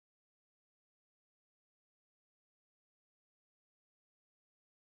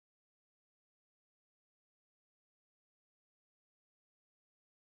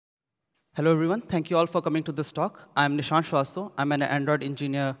Hello, everyone. Thank you all for coming to this talk. I'm Nishant Srivastava. I'm an Android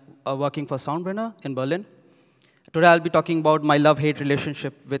engineer working for Soundbrenner in Berlin. Today, I'll be talking about my love-hate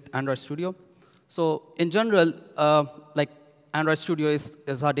relationship with Android Studio. So in general, like Android Studio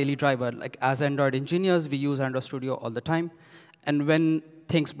is our daily driver. Like as Android engineers, we use Android Studio all the time. And when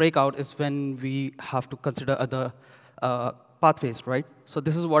things break out is when we have to consider other pathways, right? So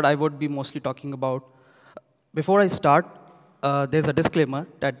this is what I would be mostly talking about. Before I start, there's a disclaimer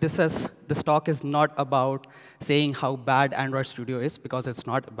that this talk is not about saying how bad Android Studio is, because it's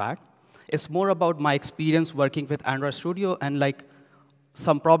not bad. It's more about my experience working with Android Studio and like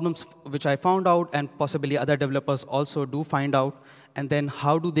some problems which I found out and possibly other developers also do find out, and then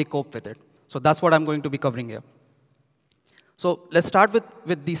how do they cope with it. So that's what I'm going to be covering here. So let's start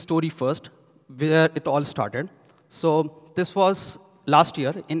with the story first, where it all started. So this was last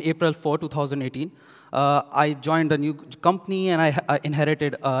year, in April 4, 2018. I joined a new company, and I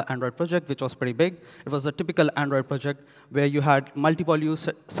inherited an Android project, which was pretty big. It was a typical Android project where you had multiple use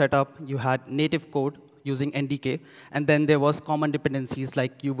set up, you had native code using NDK, and then there was common dependencies,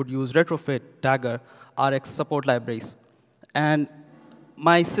 like you would use Retrofit, Dagger, RX support libraries. And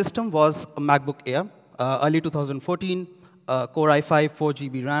my system was a MacBook Air, early 2014, Core i5, 4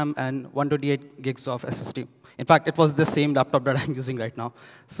 GB RAM, and 128 gigs of SSD. In fact, it was the same laptop that I'm using right now.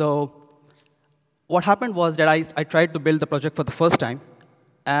 So what happened was that I tried to build the project for the first time,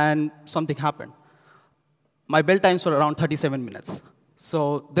 and something happened. My build times were around 37 minutes.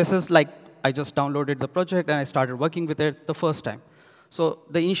 So this is like, I just downloaded the project, and I started working with it the first time. So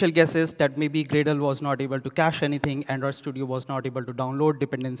the initial guess is that maybe Gradle was not able to cache anything, Android Studio was not able to download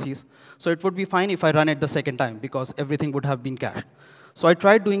dependencies. So it would be fine if I run it the second time, because everything would have been cached. So I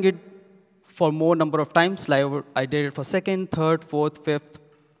tried doing it for more number of times. Like I did it for second, third, fourth, fifth.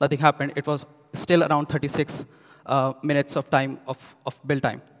 Nothing happened. It was still around 36 minutes of time of build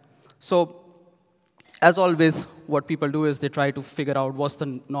time. So as always, what people do is they try to figure out what's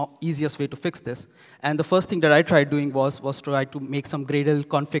the easiest way to fix this. And the first thing that I tried doing was try to make some Gradle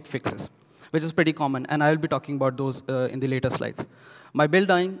config fixes, which is pretty common. And I will be talking about those in the later slides. My build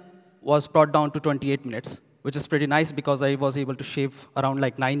time was brought down to 28 minutes, which is pretty nice because I was able to shave around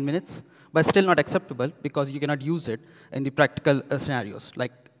like 9 minutes, but still not acceptable because you cannot use it in the practical scenarios.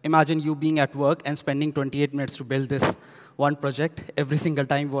 Like imagine you being at work and spending 28 minutes to build this one project every single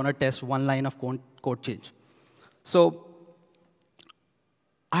time you want to test one line of code change. So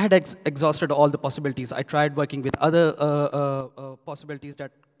I had exhausted all the possibilities. I tried working with other possibilities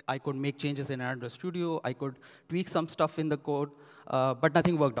that I could make changes in Android Studio. I could tweak some stuff in the code, but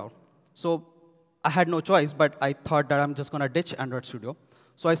nothing worked out. So I had no choice, but I thought that I'm just going to ditch Android Studio.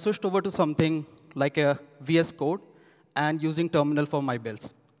 So I switched over to something like a VS Code and using terminal for my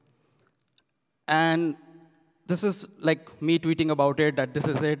builds. And this is like me tweeting about it, that this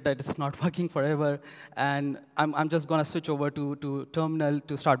is it, that it's not working forever. And I'm just going to switch over to terminal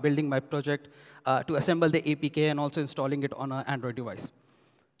to start building my project, to assemble the APK, and also installing it on an Android device.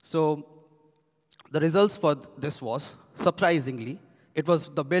 So the results for this was, surprisingly,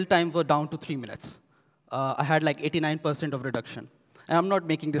 the build time were down to 3 minutes. I had like 89% of reduction. And I'm not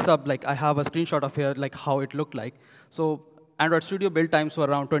making this up. Like I have a screenshot of here, like how it looked like. So Android Studio build times were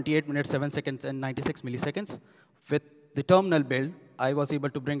around 28 minutes, 7 seconds, and 96 milliseconds. With the terminal build, I was able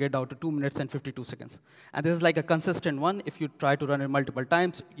to bring it down to 2 minutes and 52 seconds. And this is like a consistent one. If you try to run it multiple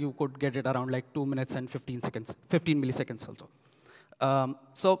times, you could get it around like 2 minutes and 15 milliseconds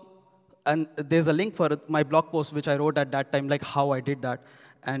also. And there's a link for my blog post, which I wrote at that time, like how I did that.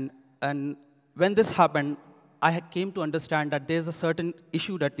 And when this happened, I came to understand that there's a certain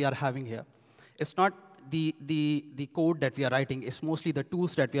issue that we are having here. It's not the code that we are writing, it's mostly the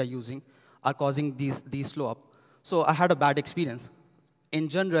tools that we are using are causing these slow up. So I had a bad experience. In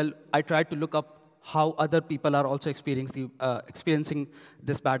general, I tried to look up how other people are also experiencing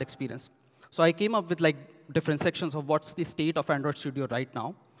this bad experience. So I came up with like different sections of what's the state of Android Studio right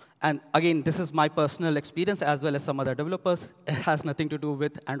now. And again, this is my personal experience as well as some other developers. It has nothing to do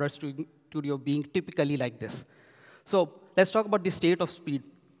with Android Studio being typically like this. So let's talk about the state of speed.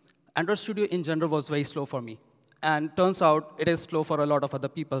 Android Studio in general was very slow for me. And turns out it is slow for a lot of other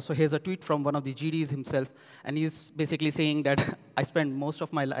people. So here's a tweet from one of the GDs himself. And he's basically saying that I spend most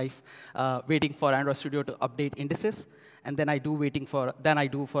of my life waiting for Android Studio to update indices. And then I do waiting for a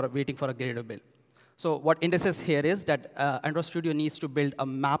Gradle build. So what indices here is that Android Studio needs to build a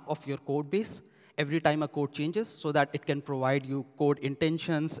map of your code base every time a code changes so that it can provide you code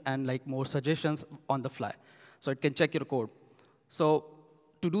intentions and like more suggestions on the fly. So it can check your code. So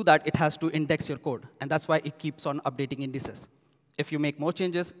to do that, it has to index your code. And that's why it keeps on updating indices. If you make more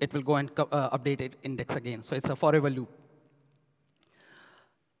changes, it will go and update it index again. So it's a forever loop.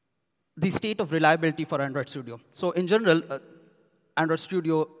 the state of reliability for Android Studio. So in general, Android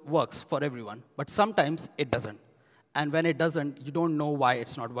Studio works for everyone, but sometimes it doesn't. And when it doesn't, you don't know why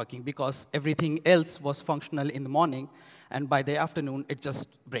it's not working, because everything else was functional in the morning, and by the afternoon, it just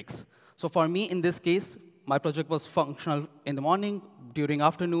breaks. So for me, in this case, my project was functional in the morning. During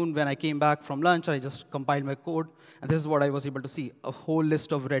afternoon, when I came back from lunch, I just compiled my code, and this is what I was able to see, a whole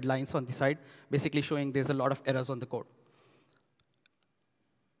list of red lines on the side, basically showing there's a lot of errors on the code.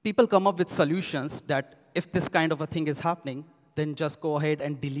 People come up with solutions that if this kind of a thing is happening, then just go ahead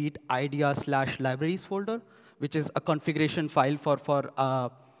and delete idea/libraries folder, which is a configuration file for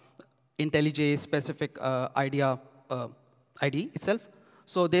IntelliJ specific idea ID itself.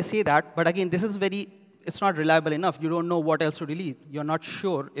 So they say that, but again, this is it's not reliable enough. You don't know what else to delete. You're not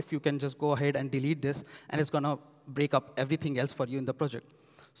sure if you can just go ahead and delete this, and it's going to break up everything else for you in the project.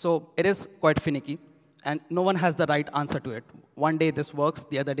 So it is quite finicky, and no one has the right answer to it. One day this works,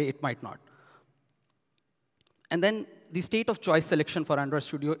 the other day it might not. And then the state of choice selection for Android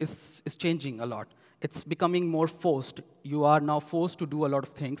Studio is changing a lot. It's becoming more forced. You are now forced to do a lot of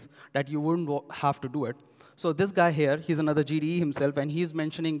things that you wouldn't have to do it. So this guy here, he's another GDE himself, and he's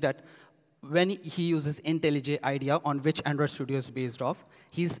mentioning that when he uses IntelliJ IDEA, on which Android Studio is based off,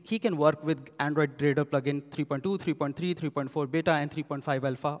 he can work with Android Grader plugin 3.2, 3.3, 3.4 beta, and 3.5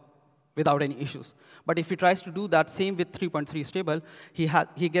 alpha without any issues. But if he tries to do that same with 3.3 stable,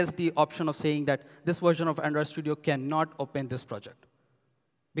 he gets the option of saying that this version of Android Studio cannot open this project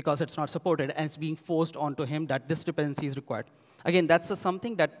because it's not supported, and it's being forced onto him that this dependency is required. Again, that's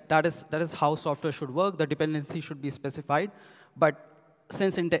something that is how software should work. The dependency should be specified. But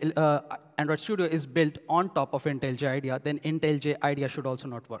since Android Studio is built on top of IntelliJ IDEA, then IntelliJ IDEA should also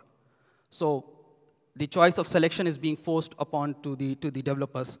not work. So the choice of selection is being forced upon to the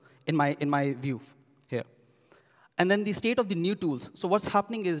developers, in my view here. And then the state of the new tools. So what's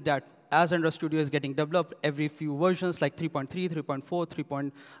happening is that as Android Studio is getting developed, every few versions, like 3.3,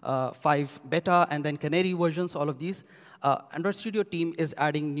 3.4, 3.5 beta, and then Canary versions, all of these, Android Studio team is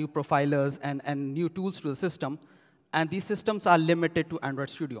adding new profilers and new tools to the system. And these systems are limited to Android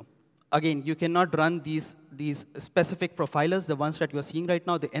Studio. Again, you cannot run these specific profilers, the ones that you're seeing right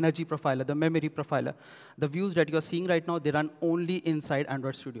now, the energy profiler, the memory profiler. The views that you're seeing right now, they run only inside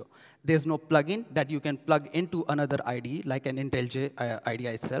Android Studio. There's no plugin that you can plug into another IDE, like an IntelliJ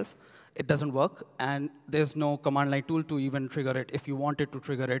IDEA itself. It doesn't work, and there's no command line tool to even trigger it if you wanted to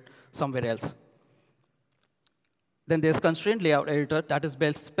trigger it somewhere else. Then there's constraint layout editor that is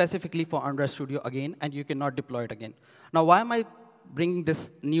built specifically for Android Studio again, and you cannot deploy it again. Now, why am I bringing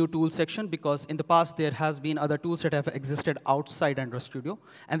this new tool section? Because in the past, there has been other tools that have existed outside Android Studio,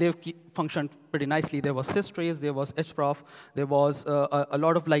 and they've functioned pretty nicely. There was systrace, there was hprof, there was a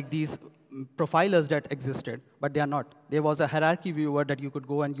lot of like these profilers that existed, but they are not. There was a hierarchy viewer that you could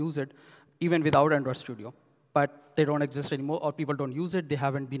go and use it even without Android Studio, but they don't exist anymore, or people don't use it. They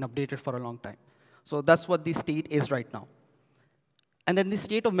haven't been updated for a long time. So that's what the state is right now. And then the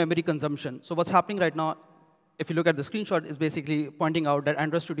state of memory consumption. So what's happening right now, if you look at the screenshot, is basically pointing out that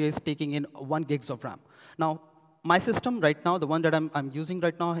Android Studio is taking in 1 gigs of RAM. Now, my system right now, the one that I'm using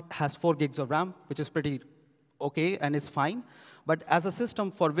right now, has 4 gigs of RAM, which is pretty OK, and it's fine. But as a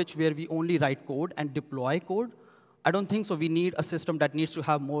system where we only write code and deploy code, I don't think so we need a system that needs to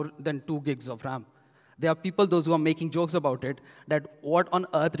have more than 2 gigs of RAM. There are people, those who are making jokes about it, that what on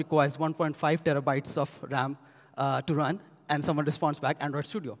earth requires 1.5 terabytes of RAM to run, and someone responds back, Android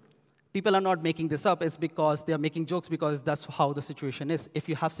Studio. People are not making this up. It's because they are making jokes because that's how the situation is. If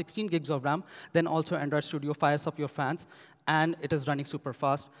you have 16 gigs of RAM, then also Android Studio fires up your fans, and it is running super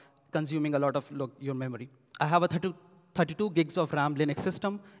fast, consuming a lot of your memory. I have a 32 gigs of RAM Linux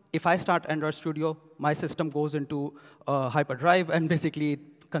system. If I start Android Studio, my system goes into hyperdrive, and basically it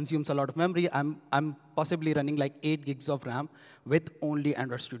consumes a lot of memory. I'm possibly running like 8 gigs of RAM with only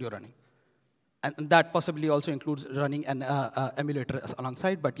Android Studio running. And that possibly also includes running an emulator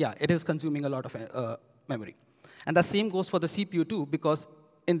alongside. But yeah, it is consuming a lot of memory. And the same goes for the CPU too, because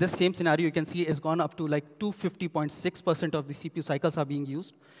in this same scenario, you can see it's gone up to like 250.6% of the CPU cycles are being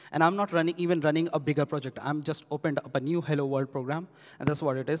used. And I'm not even running a bigger project. I'm just opened up a new Hello World program, and that's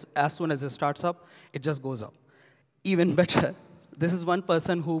what it is. As soon as it starts up, it just goes up. Even better, this is one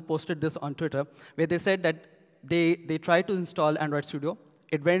person who posted this on Twitter, where they said that they tried to install Android Studio.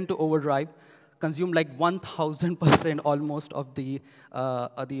 It went into overdrive, consumed like 1,000% almost of the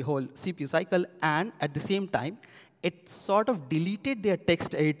whole CPU cycle, and at the same time, it sort of deleted their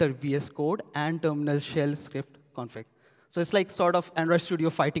text editor VS Code and terminal shell script config. So it's like sort of Android Studio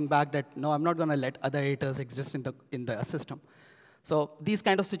fighting back that, no, I'm not going to let other editors exist in the system. So these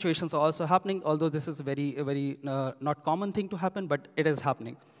kind of situations are also happening, although this is a very not common thing to happen, but it is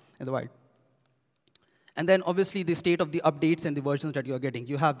happening. in the wild. And then obviously the state of the updates and the versions that you're getting.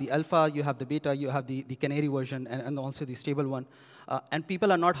 You have the alpha, you have the beta, you have the canary version, and also the stable one. And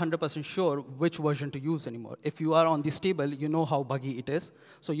people are not 100% sure which version to use anymore. If you are on the stable, you know how buggy it is.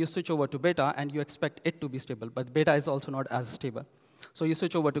 So you switch over to beta, and you expect it to be stable. But beta is also not as stable. So you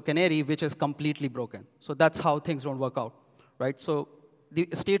switch over to canary, which is completely broken. So that's how things don't work out, right? So the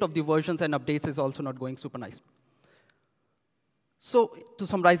state of the versions and updates is also not going super nice. So to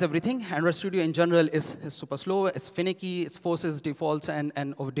summarize everything, Android Studio in general is super slow. It's finicky. It forces defaults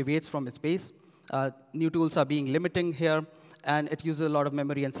and deviates from its base. New tools are being limiting here, and it uses a lot of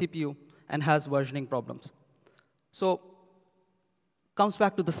memory and CPU and has versioning problems. So comes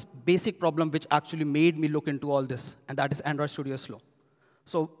back to this basic problem which actually made me look into all this, and that is Android Studio is slow.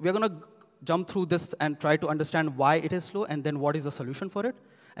 So we're going to jump through this and try to understand why it is slow, and then what is the solution for it,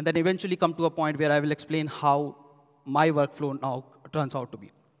 and then eventually come to a point where I will explain how my workflow now turns out to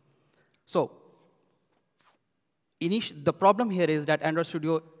be. So the problem here is that Android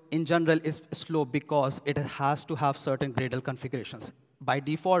Studio in general is slow because it has to have certain Gradle configurations. By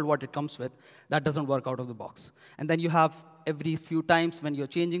default, what it comes with, that doesn't work out of the box. And then you have every few times when you're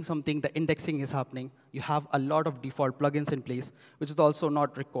changing something, the indexing is happening. You have a lot of default plugins in place, which is also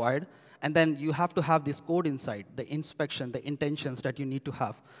not required. And then you have to have this code inside, the inspection, the intentions that you need to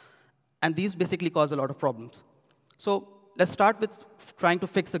have. And these basically cause a lot of problems. So let's start with trying to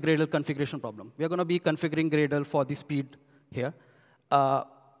fix the Gradle configuration problem. We're going to be configuring Gradle for the speed here.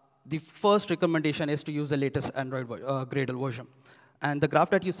 The first recommendation is to use the latest Android Gradle version. And the graph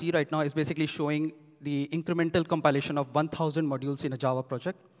that you see right now is basically showing the incremental compilation of 1,000 modules in a Java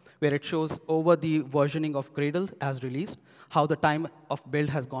project, where it shows over the versioning of Gradle as released, how the time of build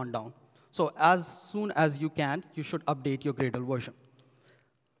has gone down. So as soon as you can, you should update your Gradle version.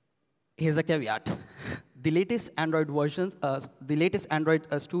 Here's a caveat. The latest Android versions, the latest Android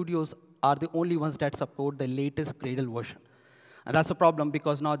studios are the only ones that support the latest Gradle version. And that's a problem,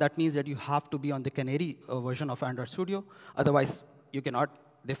 because now that means that you have to be on the Canary version of Android Studio. Otherwise, you cannot.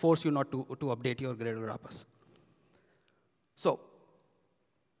 They force you not to update your Gradle wrappers. So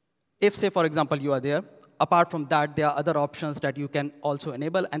if, say, for example, you are there, apart from that, there are other options that you can also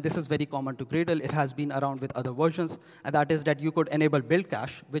enable. And this is very common to Gradle. It has been around with other versions. And that is that you could enable build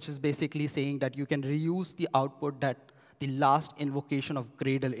cache, which is basically saying that you can reuse the output that the last invocation of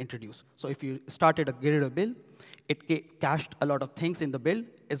Gradle introduced. So if you started a Gradle build, it cached a lot of things in the build.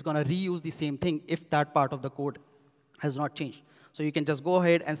 It's going to reuse the same thing if that part of the code has not changed. So you can just go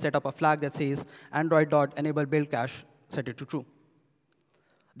ahead and set up a flag that says android.enable build cache, set it to true.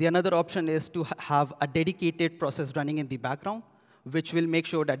 The another option is to have a dedicated process running in the background, which will make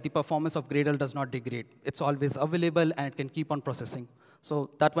sure that the performance of Gradle does not degrade. It's always available, and it can keep on processing. So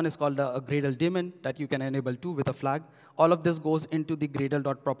that one is called a Gradle daemon that you can enable too with a flag. All of this goes into the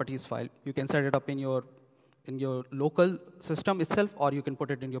Gradle.properties file. You can set it up in your local system itself, or you can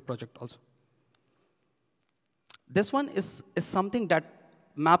put it in your project also. This one is something that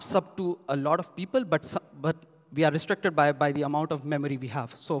maps up to a lot of people, but we are restricted by the amount of memory we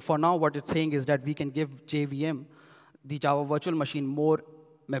have. So for now, what it's saying is that we can give JVM, the Java Virtual Machine, more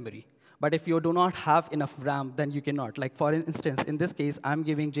memory. But if you do not have enough RAM, then you cannot. Like for instance, in this case, I'm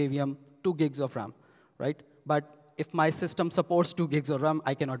giving JVM 2 gigs of RAM, right? But if my system supports 2 gigs of RAM,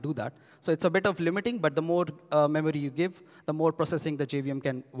 I cannot do that. So it's a bit of limiting, but the more memory you give, the more processing the JVM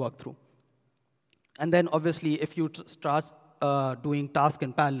can work through. And then obviously, if you start doing tasks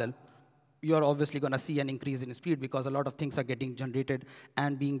in parallel, you're obviously going to see an increase in speed, because a lot of things are getting generated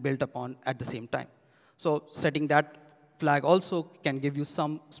and being built upon at the same time. So setting that flag also can give you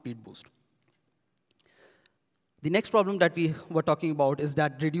some speed boost. The next problem that we were talking about is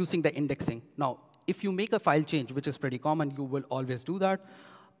that reducing the indexing. Now, if you make a file change, which is pretty common, you will always do that.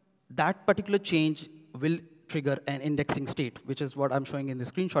 That particular change will trigger an indexing state, which is what I'm showing in the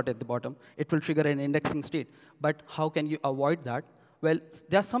screenshot at the bottom. It will trigger an indexing state. But how can you avoid that? Well,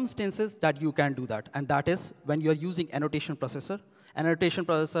 there are some instances that you can do that, and that is when you're using annotation processor. An annotation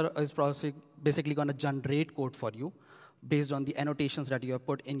processor is basically going to generate code for you based on the annotations that you have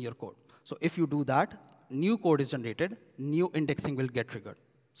put in your code. So if you do that, new code is generated, new indexing will get triggered.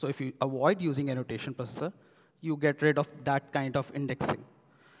 So if you avoid using annotation processor, you get rid of that kind of indexing.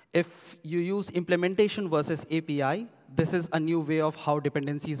 If you use implementation versus API, this is a new way of how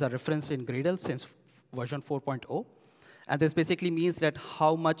dependencies are referenced in Gradle since version 4.0. And this basically means that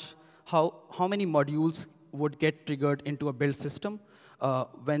how many modules would get triggered into a build system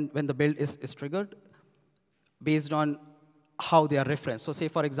when the build is triggered based on how they are referenced. So say,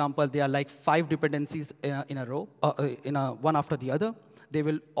 for example, there are like 5 dependencies in a row, one after the other. They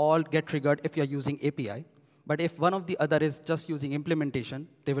will all get triggered if you're using API. But if one of the other is just using implementation,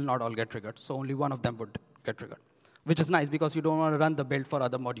 they will not all get triggered. So only one of them would get triggered, which is nice because you don't want to run the build for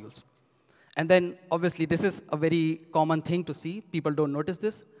other modules. And then, obviously, this is a very common thing to see. People don't notice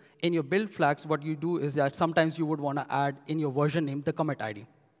this. In your build flags, what you do is that sometimes you would want to add in your version name the commit ID,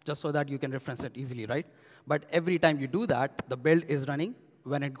 just so that you can reference it easily, right? But every time you do that, the build is running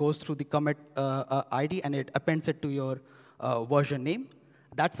when it goes through the commit ID and it appends it to your version name.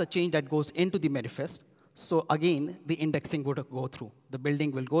 That's a change that goes into the manifest. So again, the indexing would go through. The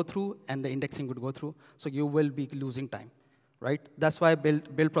building will go through, and the indexing would go through. So you will be losing time, right? That's why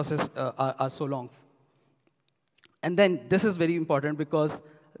build process are so long. And then this is very important because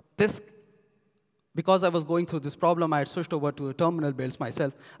I was going through this problem, I had switched over to terminal builds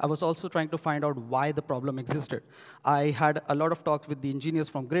myself. I was also trying to find out why the problem existed. I had a lot of talks with the engineers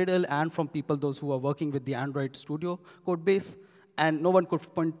from Gradle and from those who are working with the Android Studio code base, and no one could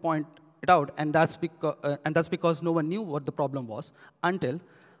point it out. And that's because no one knew what the problem was until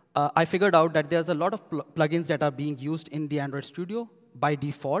I figured out that there's a lot of plugins that are being used in the Android Studio by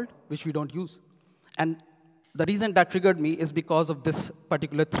default, which we don't use. And the reason that triggered me is because of this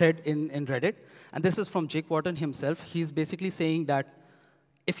particular thread in Reddit. And this is from Jake Wharton himself. He's basically saying that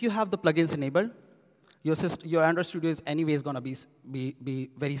if you have the plugins enabled, your Android Studio is anyways going to be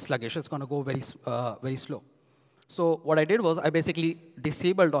very sluggish. It's going to go very slow. So what I did was I basically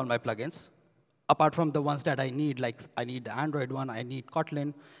disabled all my plugins, apart from the ones that I need, like I need the Android one, I need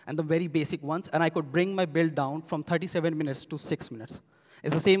Kotlin, and the very basic ones. And I could bring my build down from 37 minutes to 6 minutes.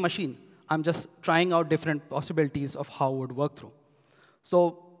 It's the same machine. I'm just trying out different possibilities of how it would work through.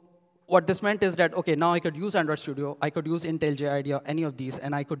 So what this meant is that, OK, now I could use Android Studio. I could use IntelliJ or any of these,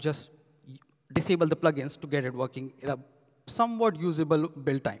 and I could just disable the plugins to get it working in a somewhat usable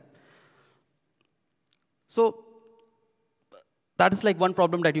build time. So that is like one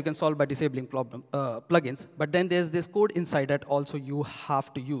problem that you can solve by disabling plugins. But then there's this code inside that also you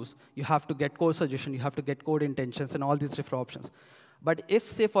have to use. You have to get code suggestion. You have to get code intentions and all these different options. But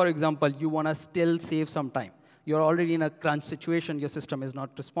if, say, for example, you want to still save some time, you're already in a crunch situation, your system is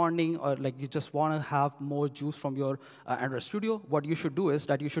not responding, or like you just want to have more juice from your Android Studio, what you should do is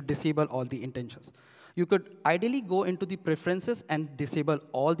that you should disable all the intentions. You could ideally go into the preferences and disable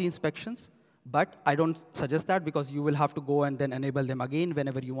all the inspections, but I don't suggest that because you will have to go and then enable them again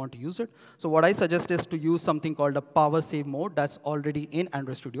whenever you want to use it. So what I suggest is to use something called a power save mode that's already in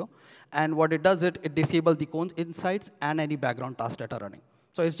Android Studio. And what it does, it disables the code insights and any background tasks that are running.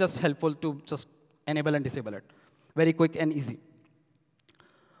 So it's just helpful to just enable and disable it. Very quick and easy.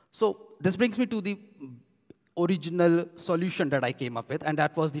 So this brings me to the original solution that I came up with, and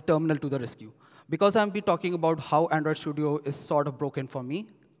that was the terminal to the rescue. Because I'm be talking about how Android Studio is sort of broken for me,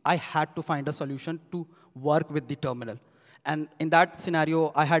 I had to find a solution to work with the terminal. And in that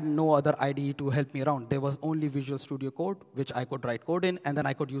scenario, I had no other IDE to help me around. There was only Visual Studio Code, which I could write code in, and then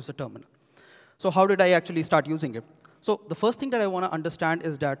I could use the terminal. So how did I actually start using it? So the first thing that I want to understand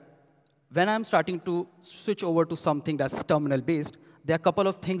is that when I'm starting to switch over to something that's terminal-based, there are a couple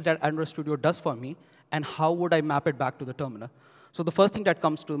of things that Android Studio does for me, and how would I map it back to the terminal? So the first thing that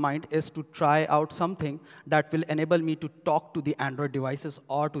comes to mind is to try out something that will enable me to talk to the Android devices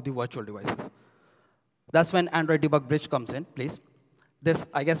or to the virtual devices. That's when Android Debug Bridge comes in place. This,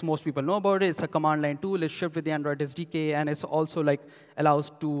 I guess most people know about it. It's a command line tool. It's shipped with the Android SDK, and it's also like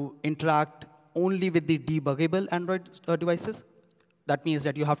allows to interact only with the debuggable Android devices. That means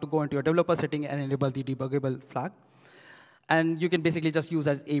that you have to go into your developer setting and enable the debuggable flag. And you can basically just use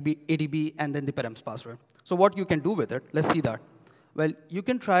as ADB and then the params password. So what you can do with it, let's see that. Well, you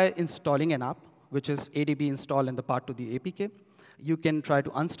can try installing an app, which is ADB install and the part to the APK. You can try to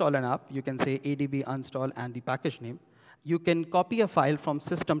uninstall an app. You can say ADB uninstall and the package name. You can copy a file from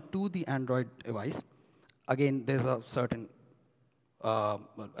system to the Android device. Again, there's a certain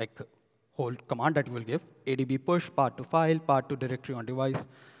whole command that you will give. ADB push, part to file, part to directory on device.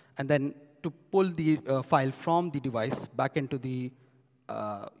 And then to pull the file from the device back into the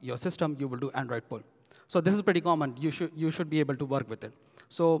your system, you will do Android pull. So this is pretty common. You should be able to work with it.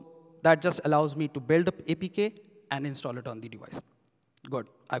 So that just allows me to build up APK and install it on the device. Good,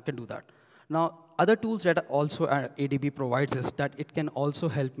 I can do that. Now, other tools that also ADB provides is that it can also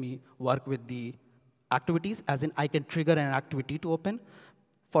help me work with the activities, as in I can trigger an activity to open.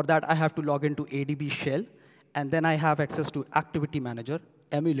 For that, I have to log into ADB shell, and then I have access to activity manager,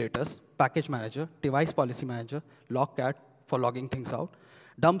 emulators, package manager, device policy manager, logcat for logging things out,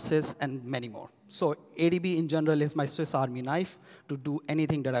 dump sys, and many more. So ADB in general is my Swiss Army knife to do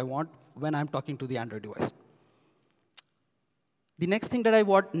anything that I want when I'm talking to the Android device. The next thing that I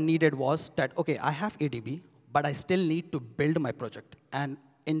needed was that, OK, I have ADB, but I still need to build my project. And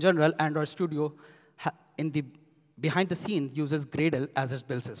in general, Android Studio behind the scene uses Gradle as its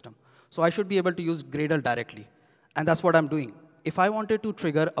build system. So I should be able to use Gradle directly. And that's what I'm doing. If I wanted to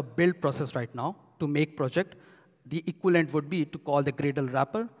trigger a build process right now to make project, the equivalent would be to call the Gradle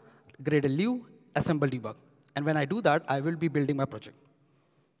wrapper, Gradle liu, assemble debug. And when I do that, I will be building my project.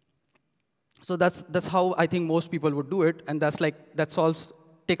 So that's how I think most people would do it, and that's all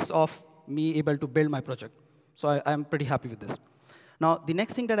ticks off me able to build my project. So I'm pretty happy with this. Now, the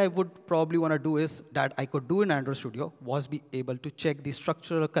next thing that I would probably want to do is that I could do in Android Studio was be able to check the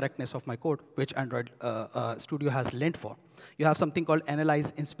structural correctness of my code, which Android Studio has lint for. You have something called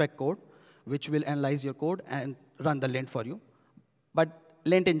analyze inspect code, which will analyze your code and run the lint for you. But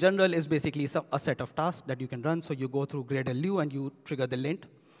lint in general is basically a set of tasks that you can run. So you go through Gradle liu and you trigger the lint.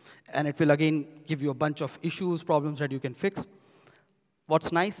 And it will, again, give you a bunch of issues, problems that you can fix.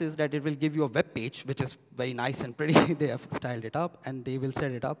 What's nice is that it will give you a web page, which is very nice and pretty. They have styled it up, and they will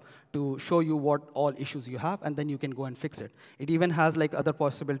set it up to show you what all issues you have, and then you can go and fix it. It even has like other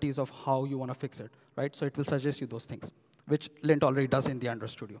possibilities of how you want to fix it, right? So it will suggest you those things, which Lint already does in the Android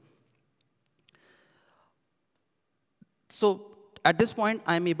Studio. So at this point,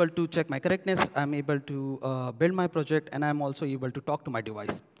 I'm able to check my correctness. I'm able to build my project, and I'm also able to talk to my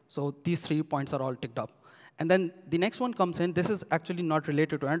device. So these 3 points are all ticked up. And then the next one comes in. This is actually not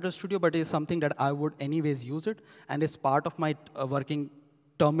related to Android Studio, but is something that I would anyways use it, and it's part of my working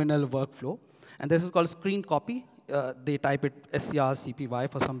terminal workflow. And this is called screen copy. They type it SCR-CPY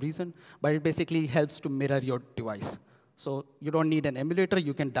for some reason, but it basically helps to mirror your device. So you don't need an emulator.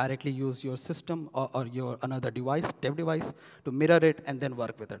 You can directly use your system or your another device, dev device, to mirror it and then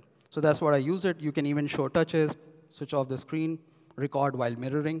work with it. So that's what I use it. You can even show touches, switch off the screen, record while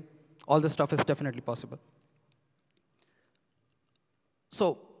mirroring. All this stuff is definitely possible.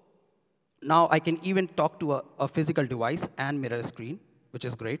 So now I can even talk to a physical device and mirror a screen, which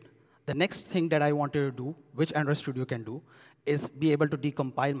is great. The next thing that I wanted to do, which Android Studio can do, is be able to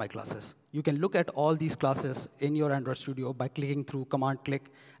decompile my classes. You can look at all these classes in your Android Studio by clicking through command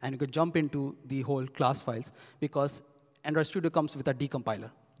click, and you can jump into the whole class files, because Android Studio comes with a decompiler,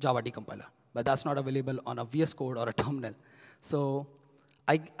 Java decompiler. But that's not available on a VS Code or a terminal. So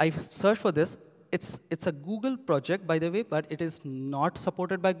I searched for this. It's a Google project, by the way, but it is not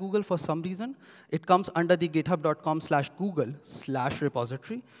supported by Google for some reason. It comes under the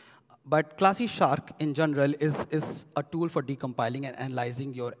github.com/google/repository. But Classy Shark, in general, is a tool for decompiling and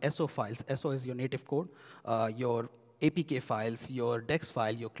analyzing your SO files. SO is your native code, your APK files, your DEX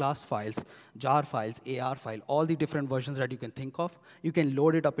file, your class files, jar files, AR file, all the different versions that you can think of. You can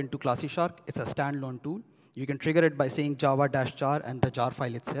load it up into Classy Shark. It's a standalone tool. You can trigger it by saying java-jar and the jar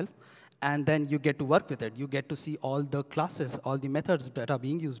file itself. And then you get to work with it. You get to see all the classes, all the methods that are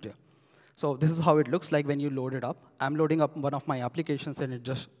being used here. So this is how it looks like when you load it up. I'm loading up one of my applications, and it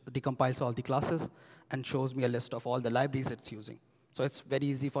just decompiles all the classes and shows me a list of all the libraries it's using. So it's very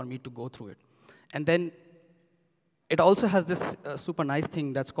easy for me to go through it. And then it also has this super nice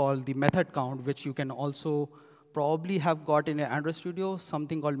thing that's called the method count, which you can also probably have got in your Android Studio,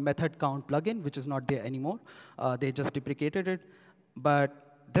 something called method count plugin, which is not there anymore. They just deprecated it. But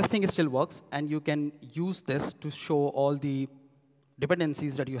this thing still works, and you can use this to show all the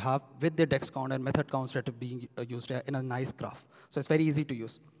dependencies that you have with the DEX count and method counts that are being used in a nice graph. So it's very easy to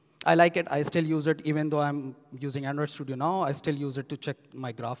use. I like it. I still use it, even though I'm using Android Studio now. I still use it to check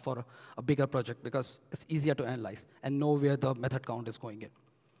my graph for a bigger project, because it's easier to analyze and know where the method count is going in.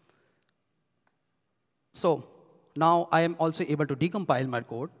 So now I am also able to decompile my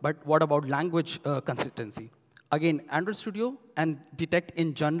code, but what about language consistency? Again, Android Studio and Detect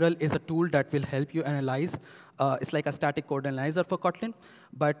in general is a tool that will help you analyze. It's like a static code analyzer for Kotlin,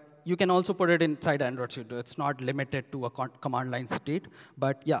 but you can also put it inside Android Studio. It's not limited to a command line state,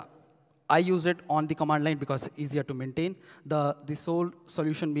 but yeah, I use it on the command line because it's easier to maintain. The sole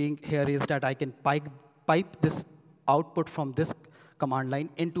solution being here is that I can pipe this output from this command line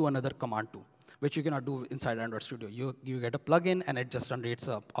into another command too, which you cannot do inside Android Studio. You get a plugin, and it just generates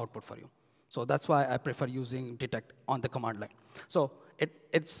an output for you. So that's why I prefer using Detect on the command line. So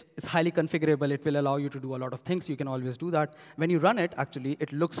it's highly configurable. It will allow you to do a lot of things. You can always do that. When you run it, actually,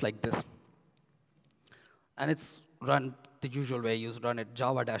 it looks like this. And it's run the usual way. You run it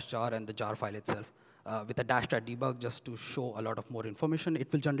java-jar and the jar file itself with a --debug just to show a lot of more information.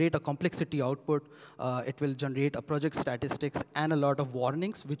 It will generate a complexity output. It will generate a project statistics and a lot of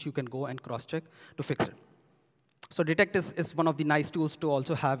warnings, which you can go and cross-check to fix it. So Detect is one of the nice tools to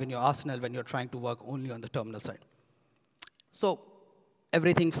also have in your arsenal when you're trying to work only on the terminal side. So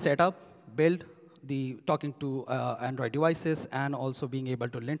everything set up, build, talking to Android devices, and also being able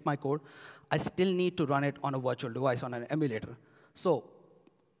to lint my code. I still need to run it on a virtual device, on an emulator. So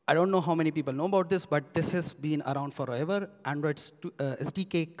I don't know how many people know about this, but this has been around forever. Android's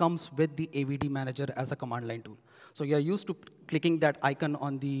SDK comes with the AVD manager as a command line tool. So you're used to clicking that icon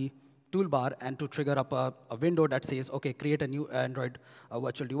on the toolbar and to trigger up a window that says, OK, create a new Android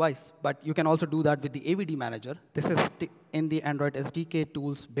virtual device. But you can also do that with the AVD manager. This is in the Android SDK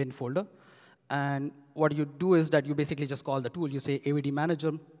tools bin folder. And what you do is that you basically just call the tool. You say AVD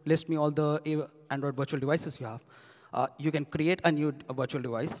manager, list me all the Android virtual devices you have. You can create a new virtual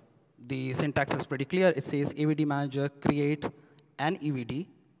device. The syntax is pretty clear. It says AVD manager create an EVD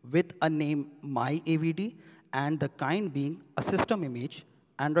with a name my AVD and the kind being a system image,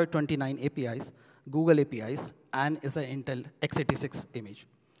 Android 29 APIs, Google APIs, and is an Intel x86 image.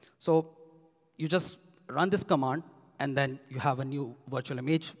 So you just run this command, and then you have a new virtual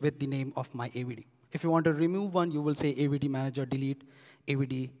image with the name of my AVD. If you want to remove one, you will say AVD manager delete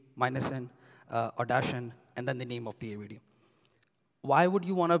AVD -n or -n, and then the name of the AVD. Why would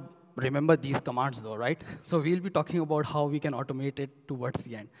you want to remember these commands, though, right? So we'll be talking about how we can automate it towards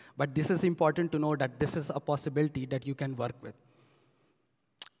the end. But this is important to know that this is a possibility that you can work with.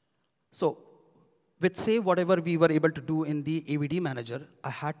 So with, say, whatever we were able to do in the AVD manager, I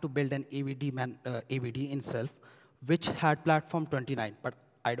had to build an AVD itself, which had platform 29, but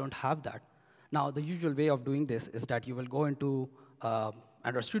I don't have that. Now, the usual way of doing this is that you will go into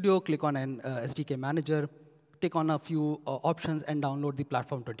Android Studio, click on an SDK manager, tick on a few options, and download the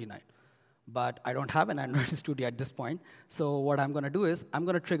platform 29. But I don't have an Android Studio at this point. So what I'm going to do is I'm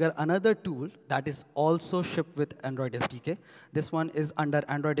going to trigger another tool that is also shipped with Android SDK. This one is under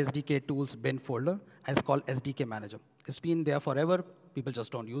Android SDK tools bin folder, and it's called SDK Manager. It's been there forever. People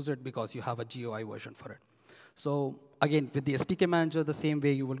just don't use it because you have a GUI version for it. So again, with the SDK Manager, the same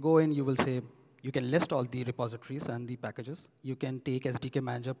way you will go in, you will say, you can list all the repositories and the packages. You can take SDK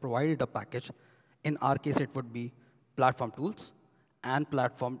Manager, provided a package. In our case, it would be platform tools and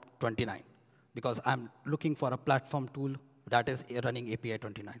platform 29, because I'm looking for a platform tool that is running API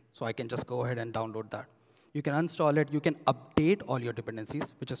 29. So I can just go ahead and download that. You can install it. You can update all your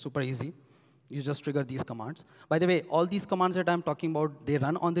dependencies, which is super easy. You just trigger these commands. By the way, all these commands that I'm talking about, they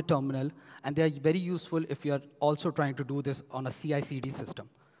run on the terminal, and they are very useful if you're also trying to do this on a CI/CD system.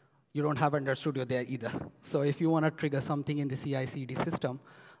 You don't have Android Studio there either. So if you want to trigger something in the CI/CD system,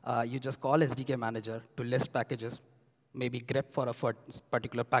 you just call SDK Manager to list packages, maybe grep for a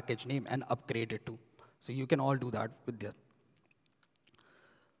particular package name, and upgrade it too. So you can all do that with this.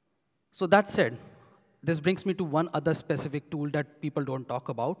 So that said, this brings me to one other specific tool that people don't talk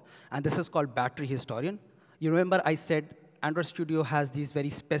about, and this is called Battery Historian. You remember I said Android Studio has these very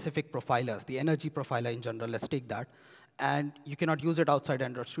specific profilers, the energy profiler in general, let's take that, and you cannot use it outside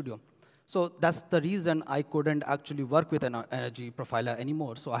Android Studio. So that's the reason I couldn't actually work with an energy profiler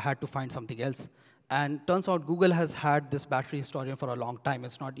anymore, so I had to find something else. And turns out Google has had this battery historian for a long time.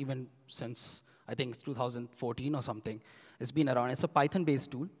 It's not even since, I think it's 2014 or something. It's been around. It's a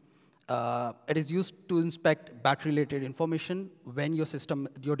Python-based tool. It is used to inspect battery-related information when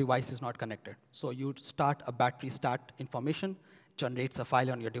your device is not connected. So you start a battery stat information, generates a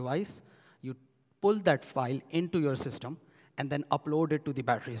file on your device. You pull that file into your system, and then upload it to the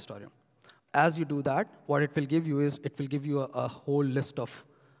battery historian. As you do that, what it will give you is it will give you a whole list of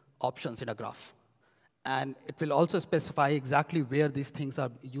options in a graph. And it will also specify exactly where these things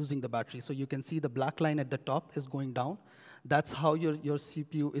are using the battery. So you can see the black line at the top is going down. That's how your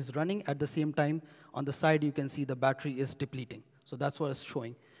CPU is running. At the same time, on the side, you can see the battery is depleting. So that's what it's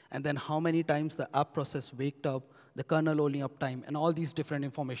showing. And then how many times the app process waked up, the kernel only up time, and all these different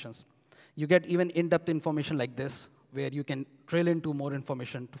informations. You get even in-depth information like this, where you can drill into more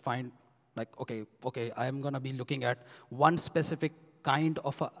information to find, like, okay, I'm going to be looking at one specific kind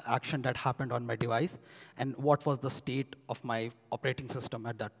of action that happened on my device, and what was the state of my operating system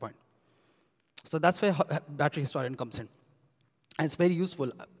at that point. So that's where Battery Historian comes in. And it's very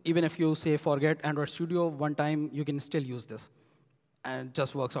useful. Even if you, say, forget Android Studio one time, you can still use this. And it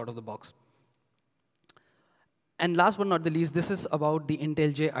just works out of the box. And last but not the least, this is about the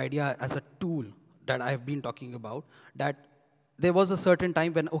IntelliJ IDEA as a tool that I've been talking about, that there was a certain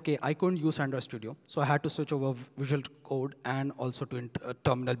time when, OK, I couldn't use Android Studio, so I had to switch over Visual Code and also to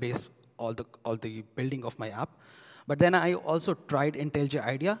terminal-based all the building of my app. But then I also tried IntelliJ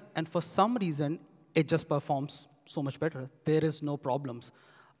IDEA, and for some reason, it just performs so much better. There is no problems.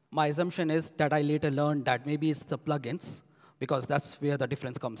 My assumption is that I later learned that maybe it's the plugins, because that's where the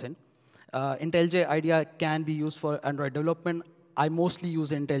difference comes in. IntelliJ IDEA can be used for Android development. I mostly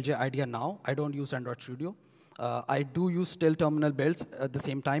use IntelliJ IDEA now. I don't use Android Studio. I do use still terminal builds at the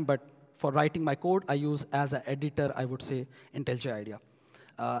same time, but for writing my code, I use as an editor, I would say, IntelliJ IDEA.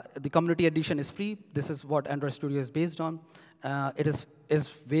 The community edition is free. This is what Android Studio is based on. It is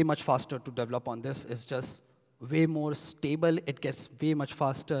way much faster to develop on this. It's just way more stable. It gets way much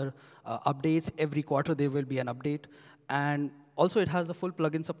faster updates. Every quarter there will be an update. And also it has a full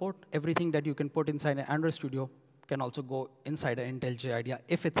plugin support. Everything that you can put inside an Android Studio can also go inside an IntelliJ IDEA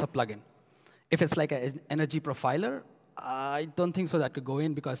if it's a plugin. If it's like an energy profiler, I don't think so that could go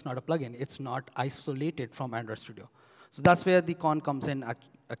in because it's not a plugin. It's not isolated from Android Studio. So that's where the con comes in,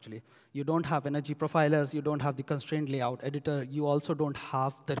 actually. You don't have energy profilers. You don't have the constraint layout editor. You also don't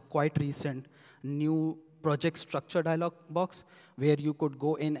have the quite recent new project structure dialog box where you could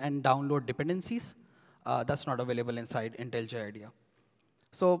go in and download dependencies. That's not available inside IntelliJ IDEA.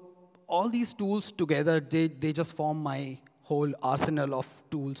 So all these tools together, they just form my whole arsenal of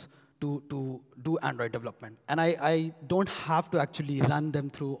tools to do Android development. And I don't have to actually run them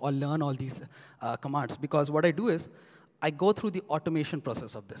through or learn all these commands, because what I do is I go through the automation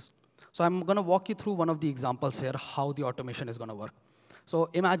process of this. So I'm going to walk you through one of the examples here, how the automation is going to work. So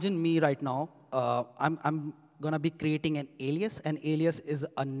imagine me right now. I'm going to be creating an alias. An alias is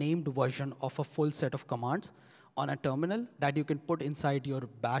a named version of a full set of commands on a terminal that you can put inside your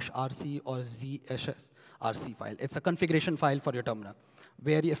bash rc or zshrc file. It's a configuration file for your terminal,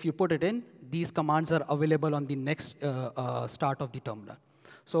 where if you put it in, these commands are available on the next start of the terminal.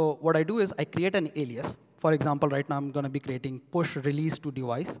 So what I do is I create an alias. For example, right now I'm going to be creating push release to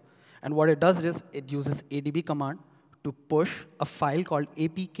device. And what it does is it uses adb command to push a file called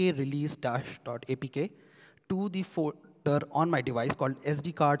apk-release-.apk to the folder on my device called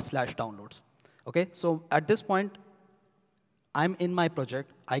sdcard/downloads. Okay, so at this point, I'm in my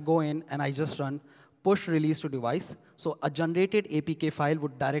project. I go in and I just run push release to device. So a generated APK file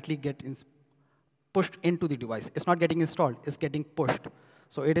would directly get pushed into the device. It's not getting installed, it's getting pushed.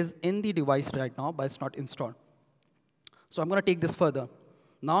 So it is in the device right now, but it's not installed. So I'm going to take this further.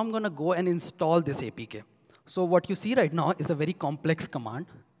 Now I'm going to go and install this APK. So what you see right now is a very complex command.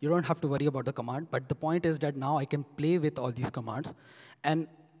 You don't have to worry about the command, but the point is that now I can play with all these commands. And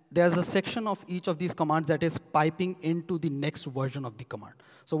there's a section of each of these commands that is piping into the next version of the command.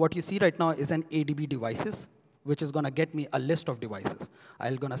 So what you see right now is an ADB devices, which is going to get me a list of devices.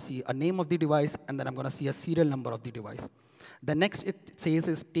 I'm going to see a name of the device, and then I'm going to see a serial number of the device. The next it says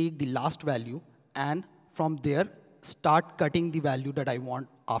is take the last value, and from there, start cutting the value that I want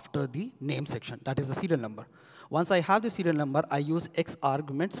after the name section. That is the serial number. Once I have the serial number, I use X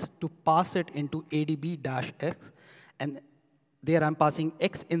arguments to pass it into adb-x, and there I'm passing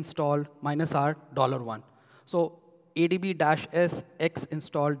x install minus r $1. So adb-s x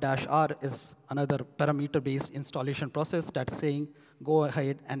install -r is another parameter-based installation process that's saying go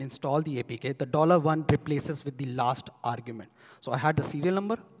ahead and install the APK. The $1 replaces with the last argument. So I had the serial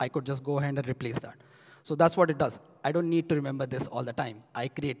number. I could just go ahead and replace that. So that's what it does. I don't need to remember this all the time. I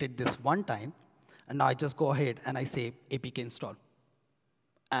created this one time, and now I just go ahead and I say APK install.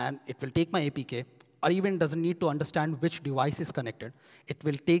 And it will take my APK, or even doesn't need to understand which device is connected. It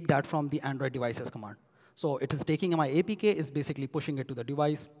will take that from the Android devices command. So it is taking my APK, is basically pushing it to the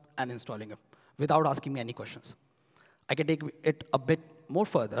device and installing it without asking me any questions. I can take it a bit more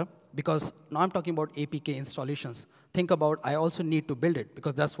further, because now I'm talking about APK installations. Think about, I also need to build it,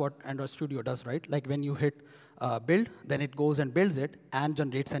 because that's what Android Studio does, right? Like when you hit build, then it goes and builds it and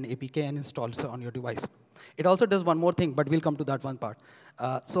generates an APK and installs it on your device. It also does one more thing, but we'll come to that one part.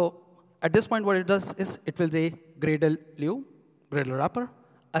 So at this point, what it does is it will say Gradle Liu, Gradle wrapper,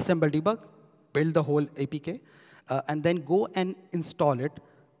 assemble debug, build the whole APK, and then go and install it.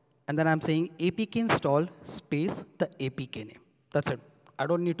 And then I'm saying APK install space the APK name. That's it. I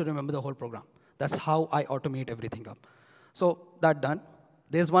don't need to remember the whole program. That's how I automate everything up. So that done.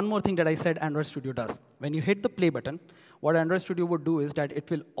 There's one more thing that I said Android Studio does. When you hit the play button, what Android Studio would do is that it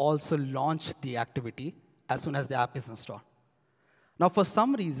will also launch the activity as soon as the app is installed. Now, for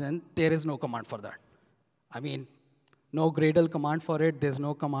some reason, there is no command for that. I mean, no Gradle command for it. There's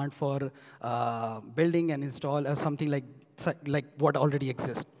no command for building and install or something like what already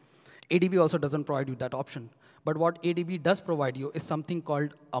exists. ADB also doesn't provide you that option. But what ADB does provide you is something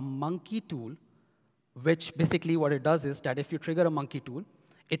called a monkey tool, which basically what it does is that if you trigger a monkey tool,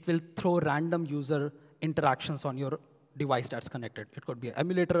 it will throw random user interactions on your device that's connected. It could be an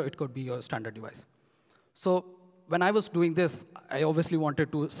emulator, it could be your standard device. So when I was doing this, I obviously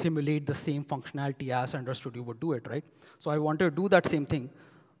wanted to simulate the same functionality as Android Studio would do it, right? So I wanted to do that same thing.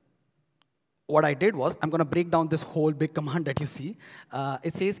 What I did was, I'm going to break down this whole big command that you see.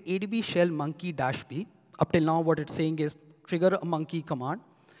 It says adb shell monkey -p. Up till now, what it's saying is trigger a monkey command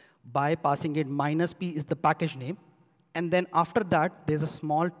by passing it -p is the package name. And then after that, there's a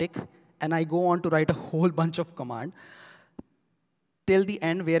small tick, and I go on to write a whole bunch of command till the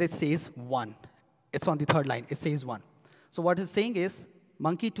end where it says 1. It's on the third line. It says 1. So what it's saying is,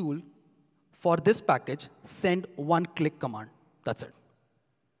 monkey tool, for this package, send one click command. That's it.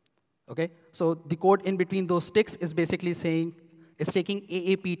 Okay? So the code in between those sticks is basically saying, it's taking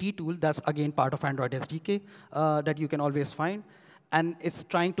AAPT tool, that's again part of Android SDK that you can always find, and it's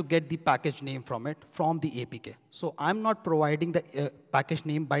trying to get the package name from it, from the APK. So I'm not providing the package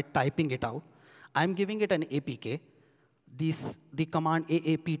name by typing it out. I'm giving it an APK. The command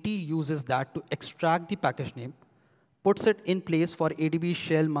AAPT uses that to extract the package name, puts it in place for ADB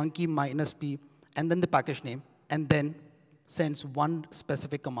shell monkey -p, and then the package name, and then sends one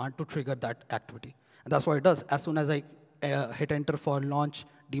specific command to trigger that activity. And that's what it does. As soon as I hit enter for launch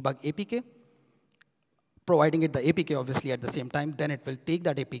debug APK, providing it the APK obviously at the same time, then it will take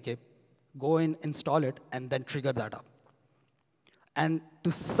that APK, go in, install it, and then trigger that up. And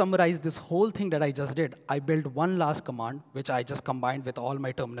to summarize this whole thing that I just did, I built one last command, which I just combined with all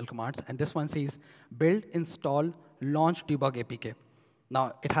my terminal commands. And this one says build, install, launch, debug APK. Now,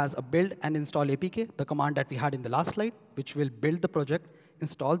 it has a build and install APK, the command that we had in the last slide, which will build the project,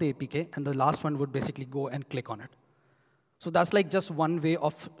 install the APK, and the last one would basically go and click on it. So that's like just one way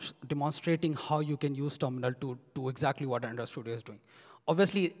of demonstrating how you can use terminal to do exactly what Android Studio is doing.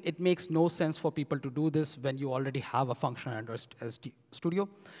 Obviously, it makes no sense for people to do this when you already have a functional Android Studio.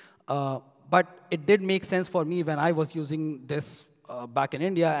 But it did make sense for me when I was using this back in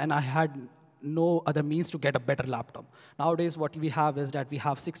India, and I had no other means to get a better laptop. Nowadays, what we have is that we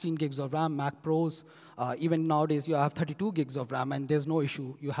have 16 gigs of RAM, Mac Pros. Even nowadays, you have 32 gigs of RAM, and there's no issue.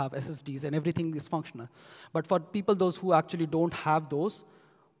 You have SSDs, and everything is functional. But for people, those who actually don't have those,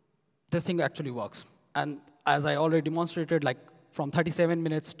 this thing actually works. And as I already demonstrated, like from 37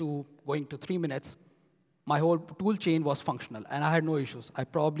 minutes to going to 3 minutes, my whole tool chain was functional, and I had no issues. I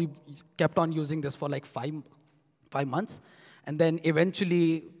probably kept on using this for like five months, and then eventually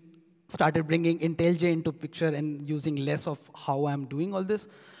started bringing IntelliJ into picture and using less of how I'm doing all this.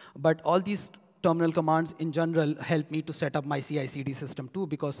 But all these terminal commands in general help me to set up my CI/CD system too,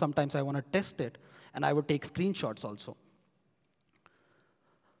 because sometimes I want to test it, and I would take screenshots also.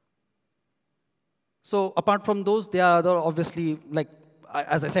 So apart from those, there are other, obviously, like,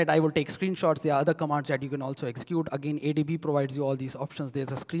 as I said, I will take screenshots. There are other commands that you can also execute. Again, ADB provides you all these options.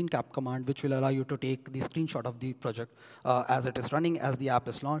 There's a screen cap command, which will allow you to take the screenshot of the project as it is running, as the app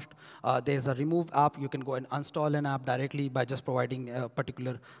is launched. There's a remove app. You can go and uninstall an app directly by just providing a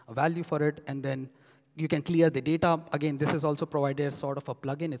particular value for it. And then you can clear the data. Again, this is also provided as sort of a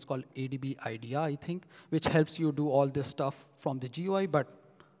plugin. It's called ADB IDEA, I think, which helps you do all this stuff from the GUI. But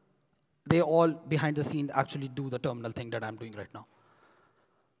they all, behind the scenes, actually do the terminal thing that I'm doing right now.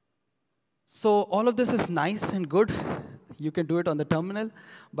 So all of this is nice and good. You can do it on the terminal.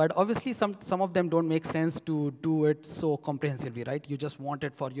 But obviously, some of them don't make sense to do it so comprehensively, right? You just want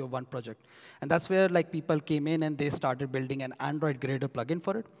it for your one project. And that's where like people came in and they started building an Android Gradle plugin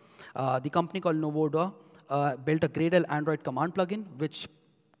for it. The company called Novoda built a Gradle Android command plugin, which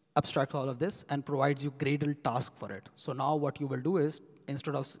abstracts all of this and provides you Gradle task for it. So now what you will do is,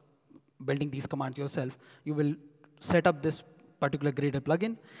 instead of building these commands yourself, you will set up this particular Gradle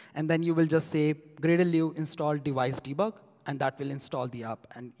plugin, and then you will just say Gradle Liu install device debug, and that will install the app.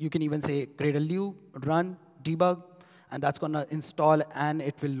 And you can even say Gradle Liu run debug, and that's going to install, and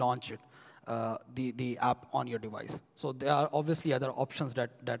it will launch it, the app on your device. So there are obviously other options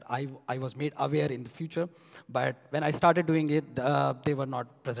that I was made aware in the future, but when I started doing it, they were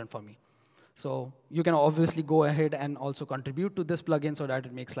not present for me. So you can obviously go ahead and also contribute to this plugin so that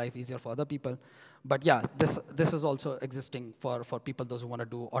it makes life easier for other people. But yeah, this is also existing for people, those who want to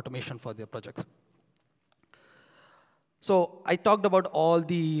do automation for their projects. So I talked about all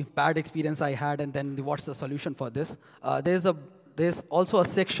the bad experience I had, and then what's the solution for this. There's also a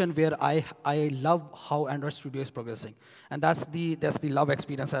section where I love how Android Studio is progressing. And that's the love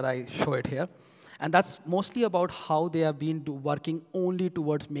experience that I show it here. And that's mostly about how they have been working only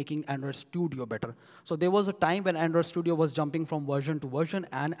towards making Android Studio better. So there was a time when Android Studio was jumping from version to version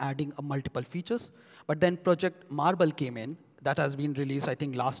and adding multiple features. But then Project Marble came in, that has been released, I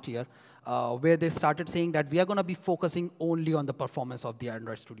think, last year, where they started saying that we are going to be focusing only on the performance of the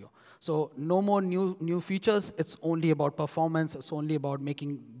Android Studio. So no more new features. It's only about performance. It's only about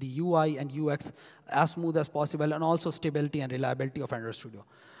making the UI and UX as smooth as possible, and also stability and reliability of Android Studio.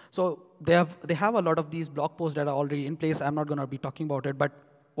 So they have a lot of these blog posts that are already in place. I'm not going to be talking about it, but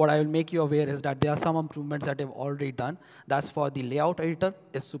what I will make you aware is that there are some improvements that they've already done. That's for the layout editor.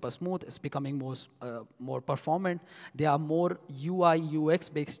 It's super smooth. It's becoming more performant. There are more UI,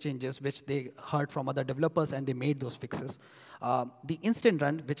 UX-based changes, which they heard from other developers, and they made those fixes. The instant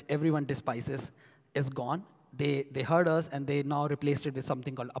run, which everyone despises, is gone. they heard us, and they now replaced it with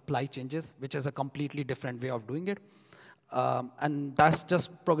something called apply changes, which is a completely different way of doing it. And that's just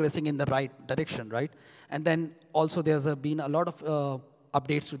progressing in the right direction, right? And then also there's been a lot of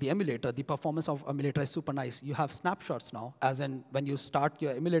updates to the emulator. The performance of emulator is super nice. You have snapshots now, as in when you start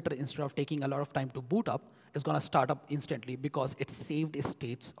your emulator, instead of taking a lot of time to boot up, it's going to start up instantly because it's saved its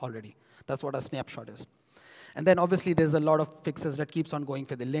states already. That's what a snapshot is. And then obviously there's a lot of fixes that keeps on going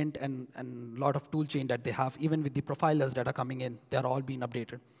for the lint and a lot of tool chain that they have. Even with the profilers that are coming in, they're all being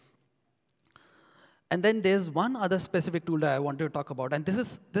updated. And then there's one other specific tool that I want to talk about, and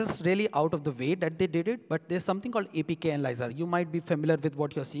this is really out of the way that they did it, but there's something called APK Analyzer. You might be familiar with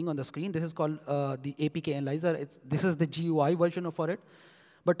what you're seeing on the screen. This is called the APK Analyzer. This is the GUI version for it.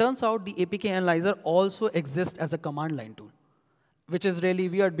 But turns out the APK Analyzer also exists as a command line tool, which is really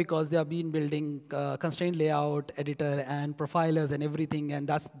weird because they have been building constraint layout, editor, and profilers and everything, and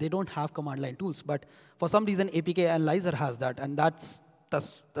they don't have command line tools. But for some reason, APK Analyzer has that, and that's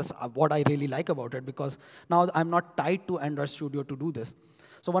what I really like about it, because now I'm not tied to Android Studio to do this.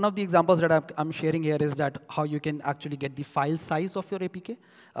 So one of the examples that I'm sharing here is that how you can actually get the file size of your APK.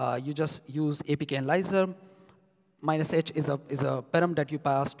 You just use APK Analyzer. -h is a param that you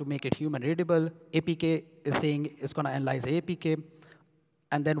pass to make it human readable. APK is saying it's going to analyze the APK.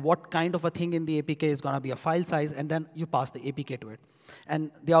 And then what kind of a thing in the APK is going to be a file size, and then you pass the APK to it.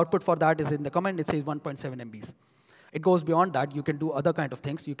 And the output for that is in the command. It says 1.7 MBs. It goes beyond that. You can do other kind of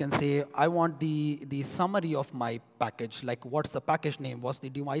things. You can say, I want the summary of my package, like what's the package name, what's the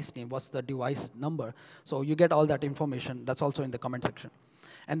device name, what's the device number. So you get all that information. That's also in the comment section.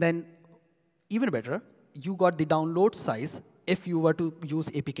 And then, even better, you got the download size if you were to use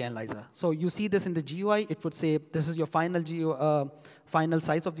APK Analyzer. So you see this in the GUI. It would say, this is your final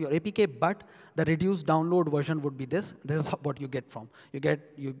size of your APK, but the reduced download version would be this. This is what you get from.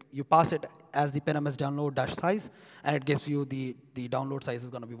 You pass it as the param as download dash size, and it gives you the download size is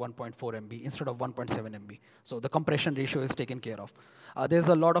going to be 1.4 MB instead of 1.7 MB. So the compression ratio is taken care of. There's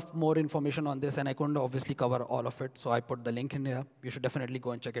a lot of more information on this, and I couldn't obviously cover all of it, so I put the link in here. You should definitely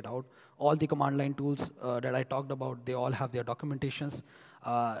go and check it out. All the command line tools that I talked about, they all have their documentations.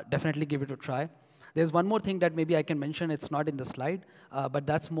 Definitely give it a try. There's one more thing that maybe I can mention. It's not in the slide, but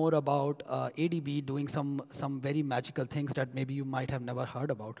that's more about ADB doing some very magical things that maybe you might have never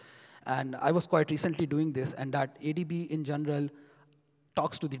heard about. And I was quite recently doing this, and that ADB in general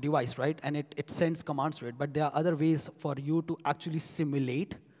talks to the device, right? And it sends commands to it. But there are other ways for you to actually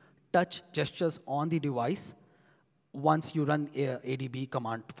simulate touch gestures on the device once you run a ADB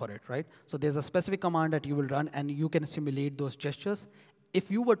command for it, right? So there's a specific command that you will run, and you can simulate those gestures.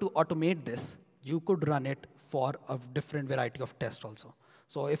 If you were to automate this, you could run it for a different variety of tests also.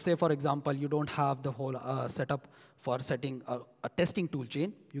 So if, say, for example, you don't have the whole setup for setting a testing tool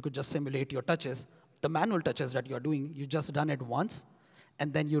chain, you could just simulate your touches. The manual touches that you're doing, you just run it once,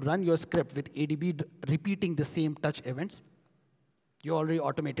 and then you run your script with ADB repeating the same touch events. You already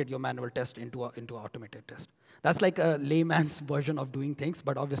automated your manual test into an automated test. That's like a layman's version of doing things,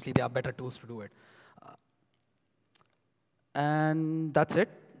 but obviously there are better tools to do it. And that's it.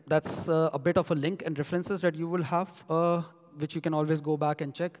 That's a bit of a link and references that you will have, which you can always go back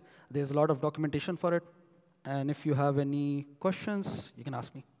and check. There's a lot of documentation for it. And if you have any questions, you can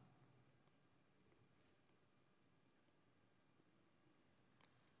ask me.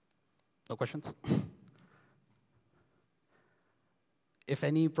 No questions? If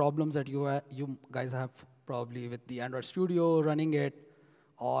any problems that you guys have probably with the Android Studio running it,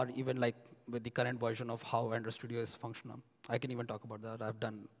 or even like with the current version of how Android Studio is functional, I can even talk about that. I've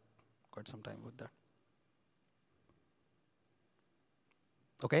done quite some time with that.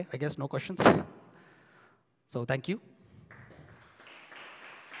 OK, I guess no questions. So thank you.